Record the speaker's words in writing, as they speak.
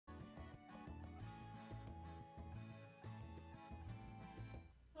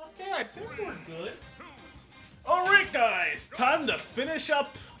Okay, I think we're good. Alright guys, time to finish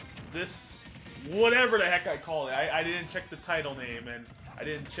up this whatever the heck I call it. I didn't check the title name and I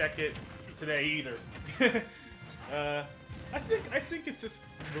didn't check it today either. I think it's just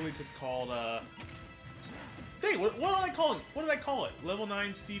really just called dang, what did I call it? What did I call it? Level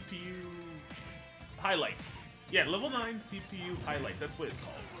 9 CPU highlights. Yeah, level 9 CPU highlights, that's what it's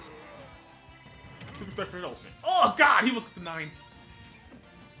called. Super Special Ultimate. Oh god, he was the 9.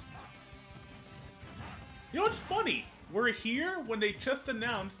 You know what's funny? We're here when they just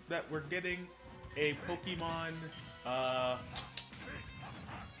announced that we're getting a Pokemon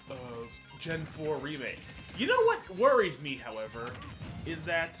Gen 4 remake. You know what worries me, however, is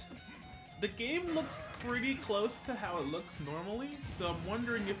that the game looks pretty close to how it looks normally, so I'm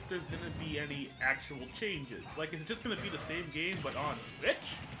wondering if there's gonna be any actual changes. Like, is it just gonna be the same game but on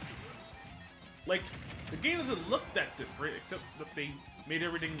Switch? Like, the game doesn't look that different, except that they made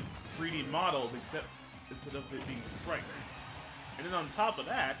everything 3D models, except instead of it being sprites. And then on top of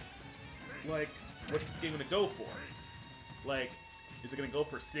that, like, what's this game gonna go for? Like, is it gonna go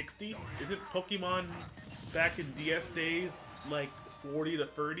for 60? Isn't Pokemon back in DS days like 40 to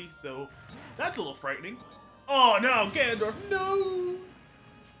 30? So that's a little frightening. Oh no, Ganondorf, no!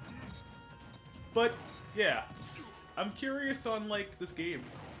 But yeah, I'm curious on like this game.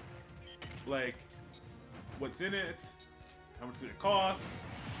 Like, what's in it? How much did it cost?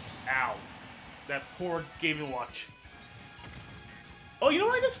 Ow. That poor Game & Watch. Oh, you know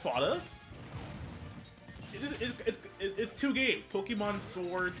what I just thought of? It's two games. Pokemon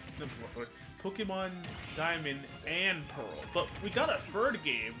Sword, no, Sword, Pokemon Diamond and Pearl. But we got a third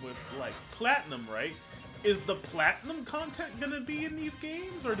game with, like, Platinum, right? Is the Platinum content gonna be in these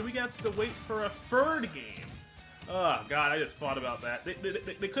games? Or do we have to wait for a third game? Oh, God, I just thought about that.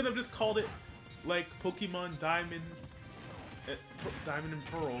 They could have just called it, like, Pokemon Diamond, Diamond and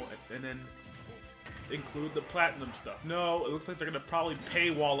Pearl, and then include the Platinum stuff. No, it looks like they're gonna probably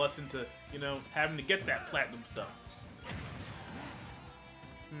paywall us into, you know, having to get that Platinum stuff.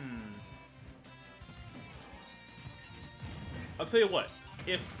 I'll tell you what,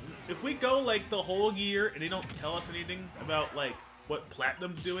 if we go like the whole year and they don't tell us anything about like what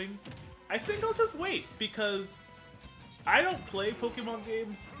Platinum's doing, I think I'll just wait, because I don't play Pokemon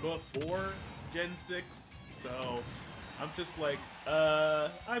games before Gen 6, so I'm just like,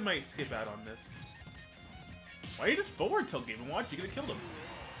 I might skip out on this. Why you just forward tilt Game & Watch? You're gonna kill them.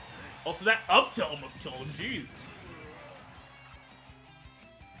 Also, that up tilt almost killed him. Jeez.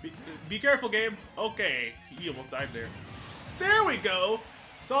 Be careful, game. Okay, he almost died there. There we go.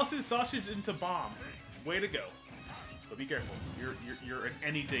 Sausage into bomb. Way to go. But be careful. You're an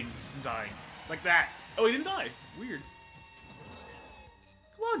anything from dying like that. Oh, he didn't die. Weird.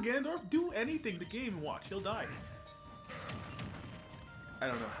 Come on, Ganondorf. Do anything to Game & Watch. He'll die. I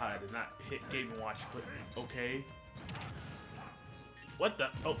don't know how I did not hit Game & Watch, but okay. What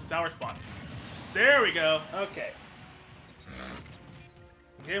the? Oh, sour spot. There we go. Okay.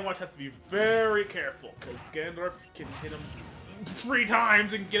 Game & Watch has to be very careful, because Ganondorf can hit him 3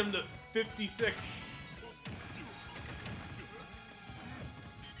 times and get him to 56.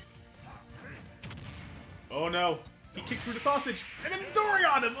 Oh no. He kicked through the sausage, and then Dory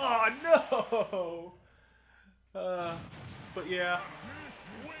on him! Oh no! But yeah.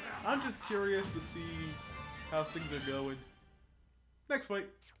 I'm just curious to see how things are going. Next fight.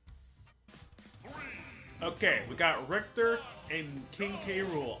 Okay, we got Richter and King K.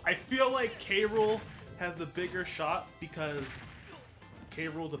 Rool. I feel like K. Rool has the bigger shot because K.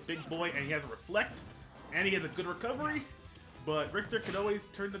 Rool's a big boy and he has a reflect and he has a good recovery, but Richter can always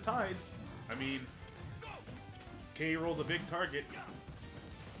turn the tides. I mean, K. Rool's a big target.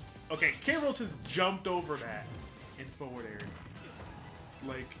 Okay, K. Rool just jumped over that in forward air.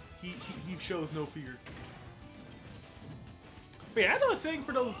 Like, he shows no fear. But yeah, as I was saying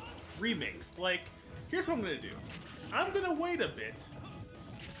for those remakes, like, here's what I'm gonna do. I'm gonna wait a bit,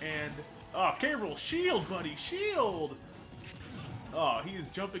 and oh, K. Rool, shield, buddy, shield! Oh, he is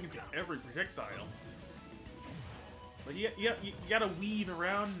jumping into every projectile. But you gotta weave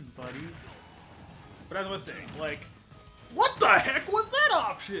around, buddy. But as I was saying, like, what the heck was that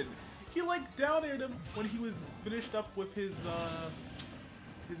option? He like down aired him when he was finished up with his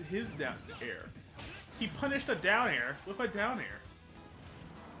down air. He punished a down air with a down air.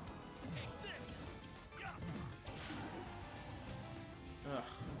 Ugh.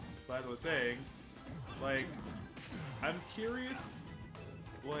 But as I was saying, like, I'm curious,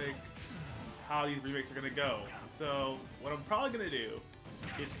 like, how these remakes are gonna go. So, what I'm probably gonna do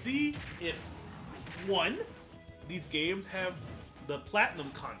is see if, 1, these games have the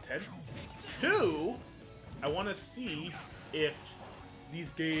Platinum content. 2, I want to see if these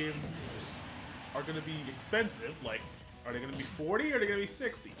games are going to be expensive. Like, are they going to be 40 or are they going to be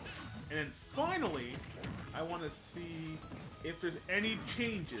 60? And then finally, I want to see if there's any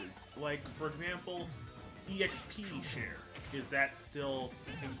changes. Like, for example, EXP share. Is that still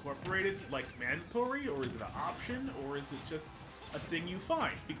incorporated, like mandatory, or is it an option, or is it just a thing you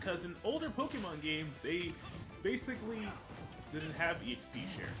find? Because in older Pokemon games, they basically didn't have EXP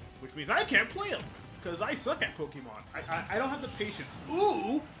share, which means I can't play them because I suck at Pokemon. I don't have the patience.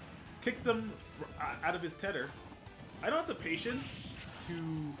 Ooh! Kicked them out of his tether. I don't have the patience to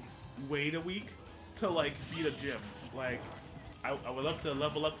wait a week to like beat a gym. Like, I would love to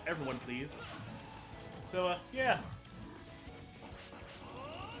level up everyone, please. So yeah.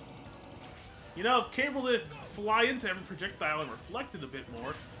 You know, if Cable did fly into every projectile and reflect it a bit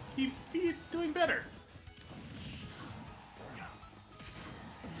more, he'd be doing better.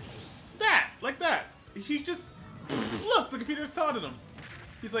 That! Like that! He just... Look! The computer's taunting him!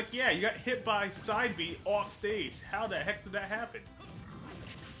 He's like, yeah, you got hit by side B off stage. How the heck did that happen?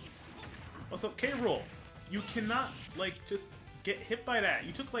 Also, K-Rool, you cannot, like, just get hit by that.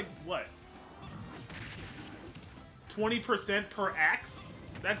 You took, like, what? 20% per axe?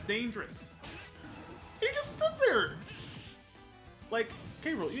 That's dangerous. You just stood there! Like,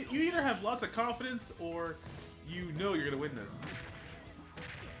 K-Rool, you either have lots of confidence or you know you're gonna win this.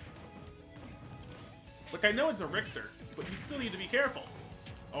 Like, I know it's a Richter, but you still need to be careful.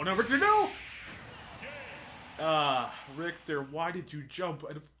 Oh no, Richter, no! Richter, why did you jump?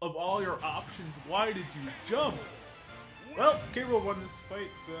 Of all your options, why did you jump? Well, K-Rool won this fight,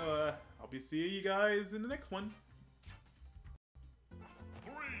 so I'll be seeing you guys in the next one.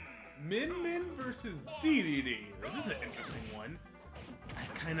 Min Min versus DDD. This is an interesting one. I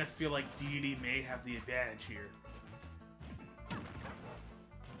kind of feel like DDD may have the advantage here.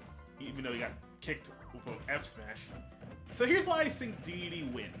 Even though he got kicked with an F smash. So here's why I think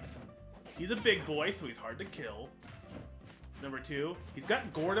DDD wins. He's a big boy, so he's hard to kill. Number two, he's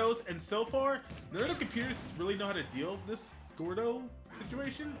got Gordos, and so far, none of the computers really know how to deal with this Gordo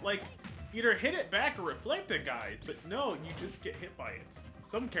situation. Like, either hit it back or reflect it, guys. But no, you just get hit by it.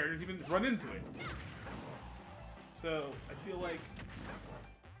 Some characters even run into it. So, I feel like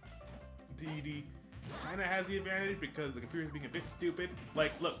DDD kind of has the advantage because the computer's being a bit stupid.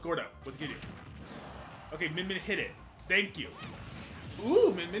 Like, look, Gordo, what's he gonna do? Okay, Min Min hit it. Thank you.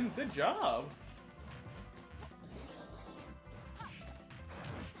 Ooh, Min Min, good job.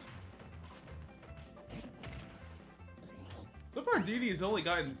 So far, DDD has only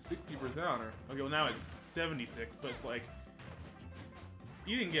gotten 60% on her. Okay, well now it's 76, but it's like,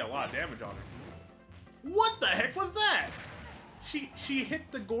 you didn't get a lot of damage on her. What the heck was that? She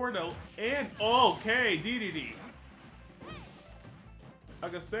hit the Gordo and okay, DDD. I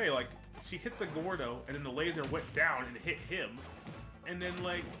gotta say, like, she hit the Gordo and then the laser went down and hit him, and then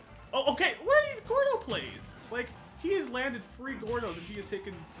like, oh okay, where are these Gordo plays? Like, he has landed 3 Gordos and she has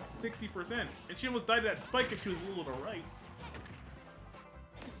taken 60%, and she almost died to that spike if she was a little to the right.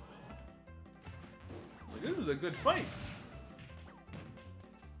 Like, this is a good fight.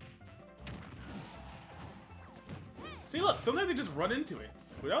 See, look, sometimes they just run into it.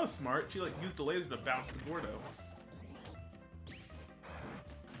 But that was smart. She, like, used the laser to bounce the Gordo.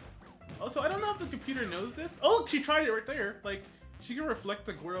 Also, I don't know if the computer knows this. Oh, look, she tried it right there. Like, she can reflect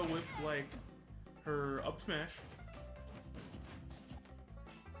the Gordo with, like, her up smash.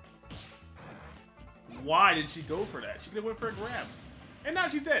 Why did she go for that? She could have went for a grab. And now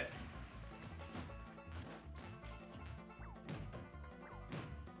she's dead.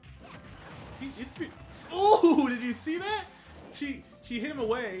 Ooh, did you see that? She hit him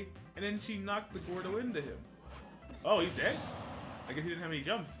away, and then she knocked the Gordo into him. Oh, he's dead? I guess he didn't have any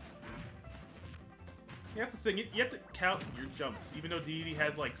jumps. You have to sing it. You have to count your jumps, even though DDD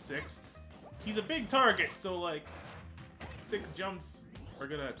has like 6. He's a big target, so like 6 jumps are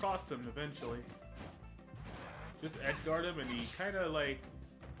gonna cost him eventually. Just edge guard him, and he kind of like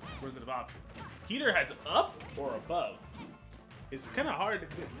runs out of options. He either has up or above. It's kind of hard to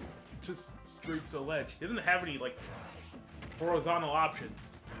get just straight to the ledge. He doesn't have any like horizontal options.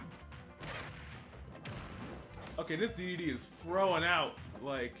 Okay, this DDD is throwing out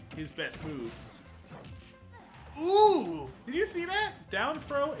like his best moves. Ooh! Did you see that? Down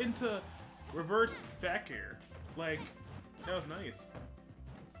throw into reverse back air. Like, that was nice.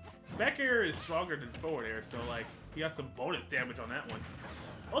 Back air is stronger than forward air, so like, he got some bonus damage on that one.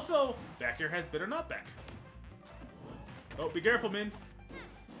 Also, back air has better knockback. Oh, be careful, Min.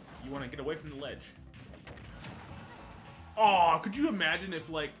 You want to get away from the ledge. Oh, could you imagine if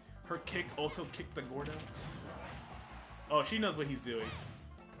like her kick also kicked the Gordo? Oh, she knows what he's doing.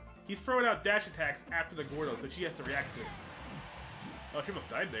 He's throwing out dash attacks after the Gordo, so she has to react to it. Oh, she almost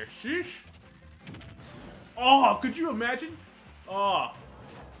died there. Sheesh. Oh, could you imagine? Oh.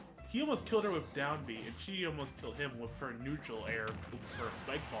 He almost killed her with down B, and she almost killed him with her neutral air with her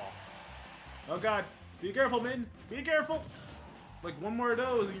spike ball. Oh god. Be careful, Min. Be careful. Like one more of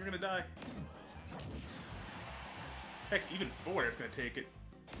those and you're gonna die. Heck, even 4 is gonna take it.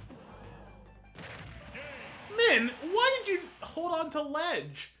 Min, why did you hold on to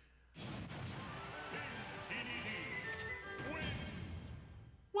ledge?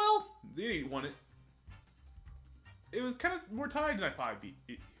 Well, they won it. It was kind of more tied than I thought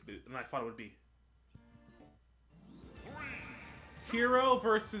it would be. Hero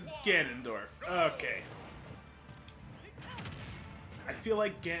versus Ganondorf. Okay. I feel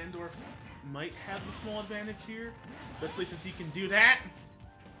like Ganondorf might have the small advantage here, especially since he can do that.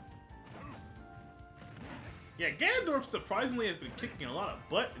 Yeah, Ganondorf surprisingly has been kicking a lot of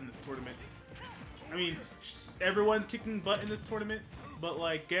butt in this tournament. I mean, everyone's kicking butt in this tournament, but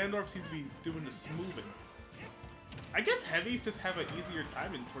like Ganondorf seems to be doing the smoothing. I guess heavies just have an easier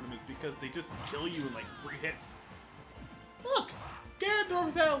time in tournaments because they just kill you in like 3 hits. Look! Ganondorf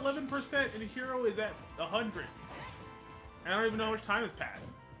is at 11% and Hero is at 100. I don't even know how much time has passed.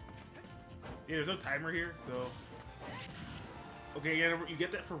 Yeah, there's no timer here, so... Okay, yeah, you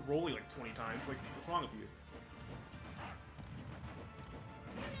get that for rolling like 20 times. Like, what's wrong with you?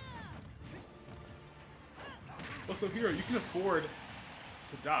 Well, so Hero, you can afford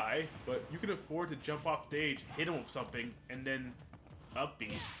to die, but you can afford to jump off stage, hit him with something, and then up B.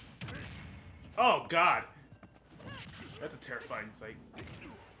 Oh god! That's a terrifying sight.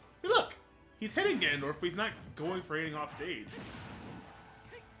 See, look! He's hitting Ganondorf, but he's not going for anything off stage.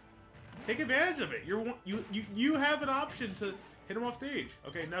 Take advantage of it. You have an option to hit him off stage.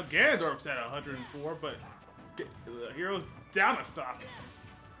 Okay, now Ganondorf's at 104, but Hero's down a stock.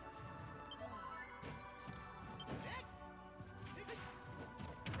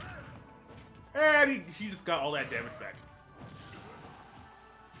 And he just got all that damage back.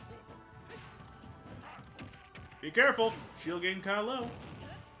 Be careful, shield getting kind of low.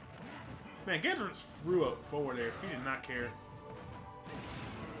 Man, Ganondorf just threw up forward there. He did not care.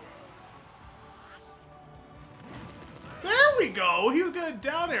 There we go! He was gonna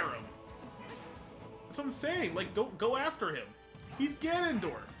down air him. That's what I'm saying. Like, go after him. He's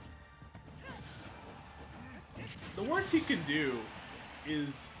Ganondorf. The worst he can do is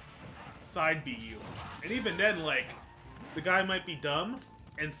side B you. And even then, like, the guy might be dumb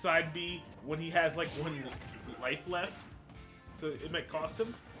and side B when he has like 1 life left. So it might cost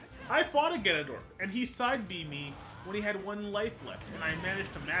him. I fought a Ganondorf and he side B me when he had 1 life left. And I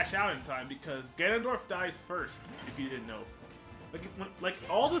managed to mash out in time because Ganondorf dies first, if you didn't know. Like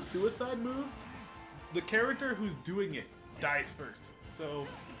all the suicide moves, the character who's doing it dies first. So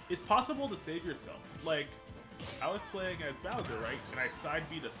it's possible to save yourself. Like, I was playing as Bowser, right? And I side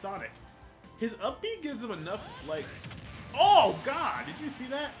B to Sonic. His up B gives him enough, like... Oh, God! Did you see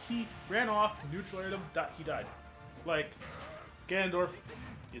that? He ran off, neutralized him, he died. Like, Ganondorf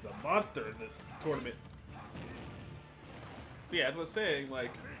is a monster in this tournament. But yeah, as I was saying,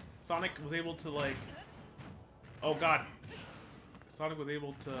 like, Sonic was able to, like... Oh, God. Sonic was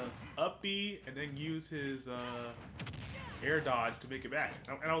able to up B and then use his air dodge to make it back.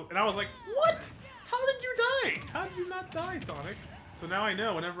 And I was like, what? How did you die? How did you not die, Sonic? So now I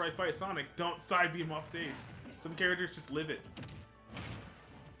know whenever I fight Sonic, don't side beam off stage. Some characters just live it.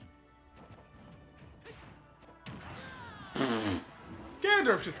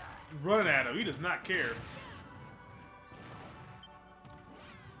 Ganondorf's just running at him. He does not care.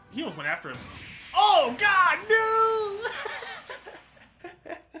 He almost went after him. Oh, God, no!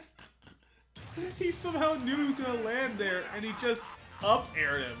 He somehow knew he was going to land there, and he just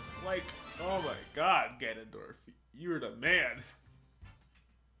up-aired him. Like, oh my god, Ganondorf. You're the man.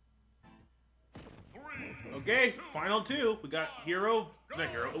 Okay, final 2. We got Hero, not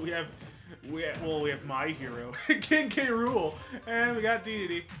Hero. We have my hero, King K. Rool, and we got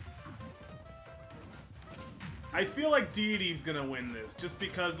Dedede. I feel like Dedede's gonna win this, just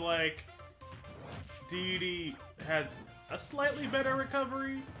because like Dedede has a slightly better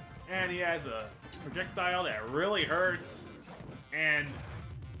recovery, and he has a projectile that really hurts, and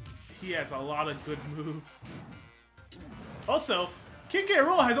he has a lot of good moves. Also, King K.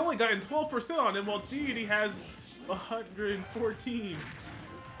 Rool has only gotten 12% on him, while Dedede has 114.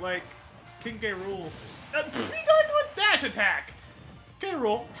 Like, King K. Rool... he died to a dash attack! K.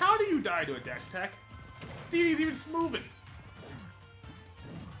 Rool, how do you die to a dash attack? Dedede's even smoothing.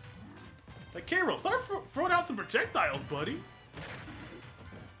 Like, K. Rool, start throwing out some projectiles, buddy.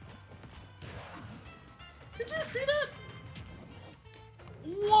 Did you see that?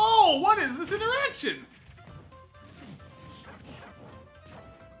 Whoa, what is this interaction?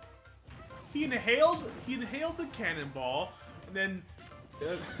 He inhaled the cannonball, and then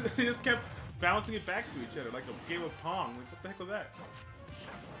they just kept bouncing it back to each other like a game of Pong. Like, what the heck was that?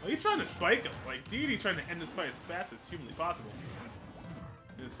 Oh, he's trying to spike him. Like, Deity's trying to end this fight as fast as humanly possible.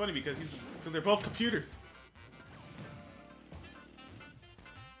 And it's funny because they're both computers.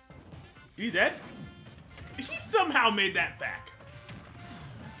 He's dead? He somehow made that back.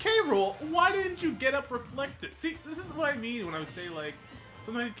 K-Rool, why didn't you get up reflected? See, this is what I mean when I say, like,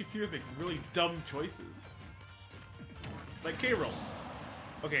 sometimes these computers make really dumb choices. Like K-Rool.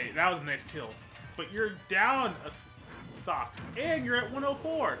 Okay, that was a nice kill. But you're down a stock, and you're at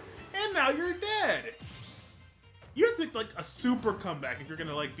 104, and now you're dead. You have to make, like, a super comeback if you're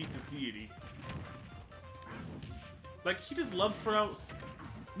gonna, like, beat the Deity. Like, he just loves for out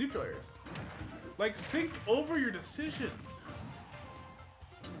neutral airs. Like, sync over your decisions.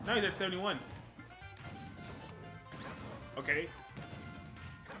 Now he's at 71. Okay.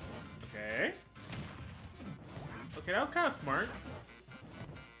 Okay. Okay, that was kind of smart.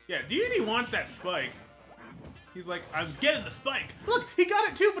 Yeah, Deity wants that spike. He's like, I'm getting the spike. Look, he got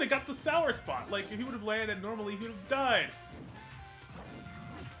it too, but he got the sour spot. Like, if he would have landed normally, he would have died.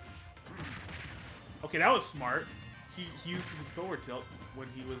 Okay, that was smart. He used his forward tilt when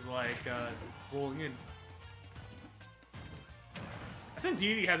he was, like, rolling in. I think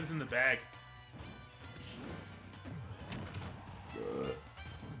Deity has this in the bag.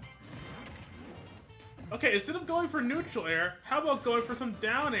 Okay, instead of going for neutral air, how about going for some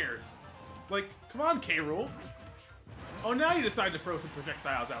down airs? Like, come on, K-Rool. Oh, now you decide to throw some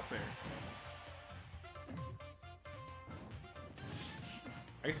projectiles out there.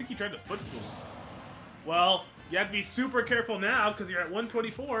 I think he tried to footstool. Well, you have to be super careful now because you're at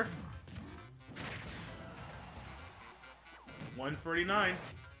 124. 149.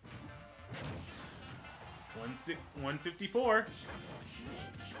 154.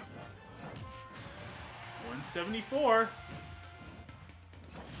 174.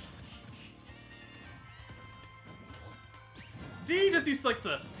 D just needs like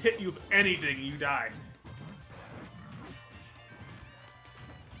to hit you with anything and you die.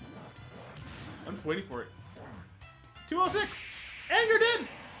 I'm just waiting for it. 206! And you're dead!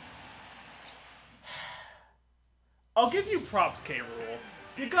 I'll give you props, K-Rool.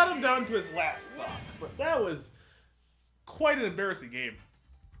 You got him down to his last stock, but that was quite an embarrassing game.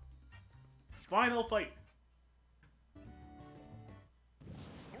 Final fight.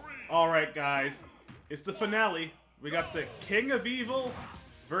 Alright, guys. It's the finale. We got the King of Evil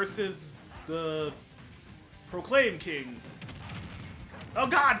versus the Proclaimed King. Oh,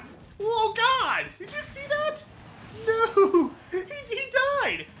 God! Oh, God! Did you see that? No! He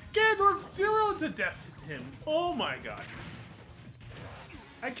died! Ganondorf zeroed to death him. Oh, my God.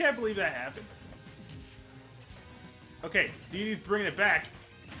 I can't believe that happened. Okay, Deity's bringing it back,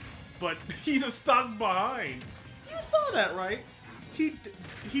 but he's a stock behind. You saw that, right?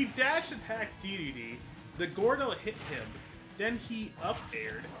 He dash attacked DDD, the Gordo hit him, then he up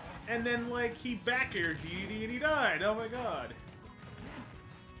aired, and then like he back aired DDD and he died. Oh my God.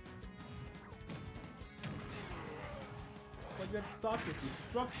 Like that stock is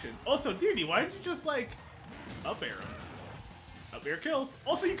destruction. Also, DDD, why didn't you just like up air him? Up air kills.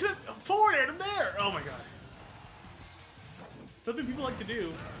 Also, you could forward air him there. Oh my God. Something people like to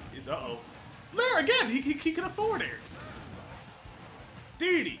do is there again. He could have forward aired.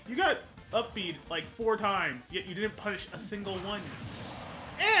 Deity, you got upbeat like 4 times, yet you didn't punish a single one.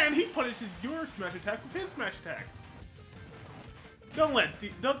 And he punishes your smash attack with his smash attack. Don't let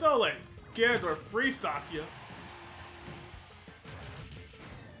Ganondorf free stock you.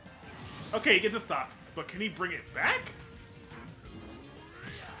 Okay, he gets a stock, but can he bring it back?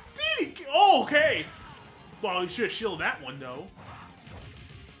 Deity, oh, okay. Well, he should have shielded that one though.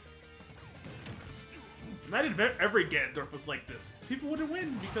 Imagine if every Ganondorf was like this. People wouldn't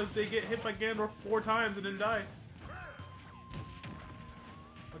win because they get hit by Ganondorf 4 times and then die.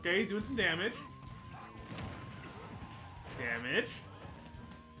 Okay, he's doing some damage.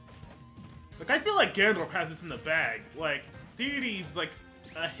 Like, I feel like Ganondorf has this in the bag. Like, Deity's like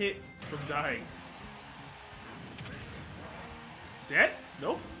a hit from dying. Dead?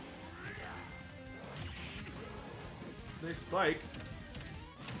 Nope. Nice spike.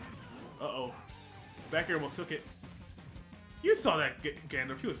 Uh-oh. Back air almost took it. You saw that,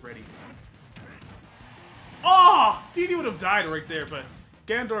 Ganondorf. He was ready. Oh! Deity would have died right there, but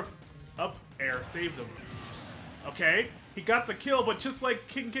Ganondorf up air saved him. Okay, he got the kill, but just like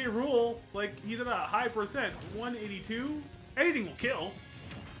King K. Rool, like, he's at a high percent. 182? Anything will kill.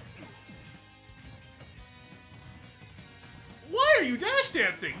 Why are you dash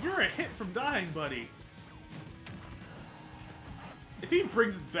dancing? You're a hit from dying, buddy. If he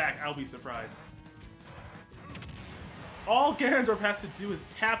brings us back, I'll be surprised. All Ganondorf has to do is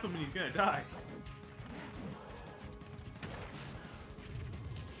tap him and he's gonna die.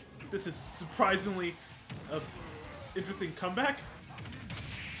 This is surprisingly an interesting comeback.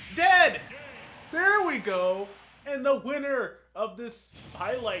 Dead! There we go! And the winner of this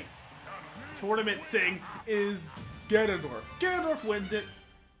highlight tournament thing is Ganondorf. Ganondorf wins it.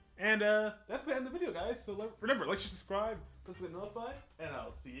 And that's the end of the video, guys. So remember, like, share, subscribe, press the notify, and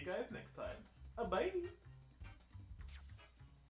I'll see you guys next time. Bye!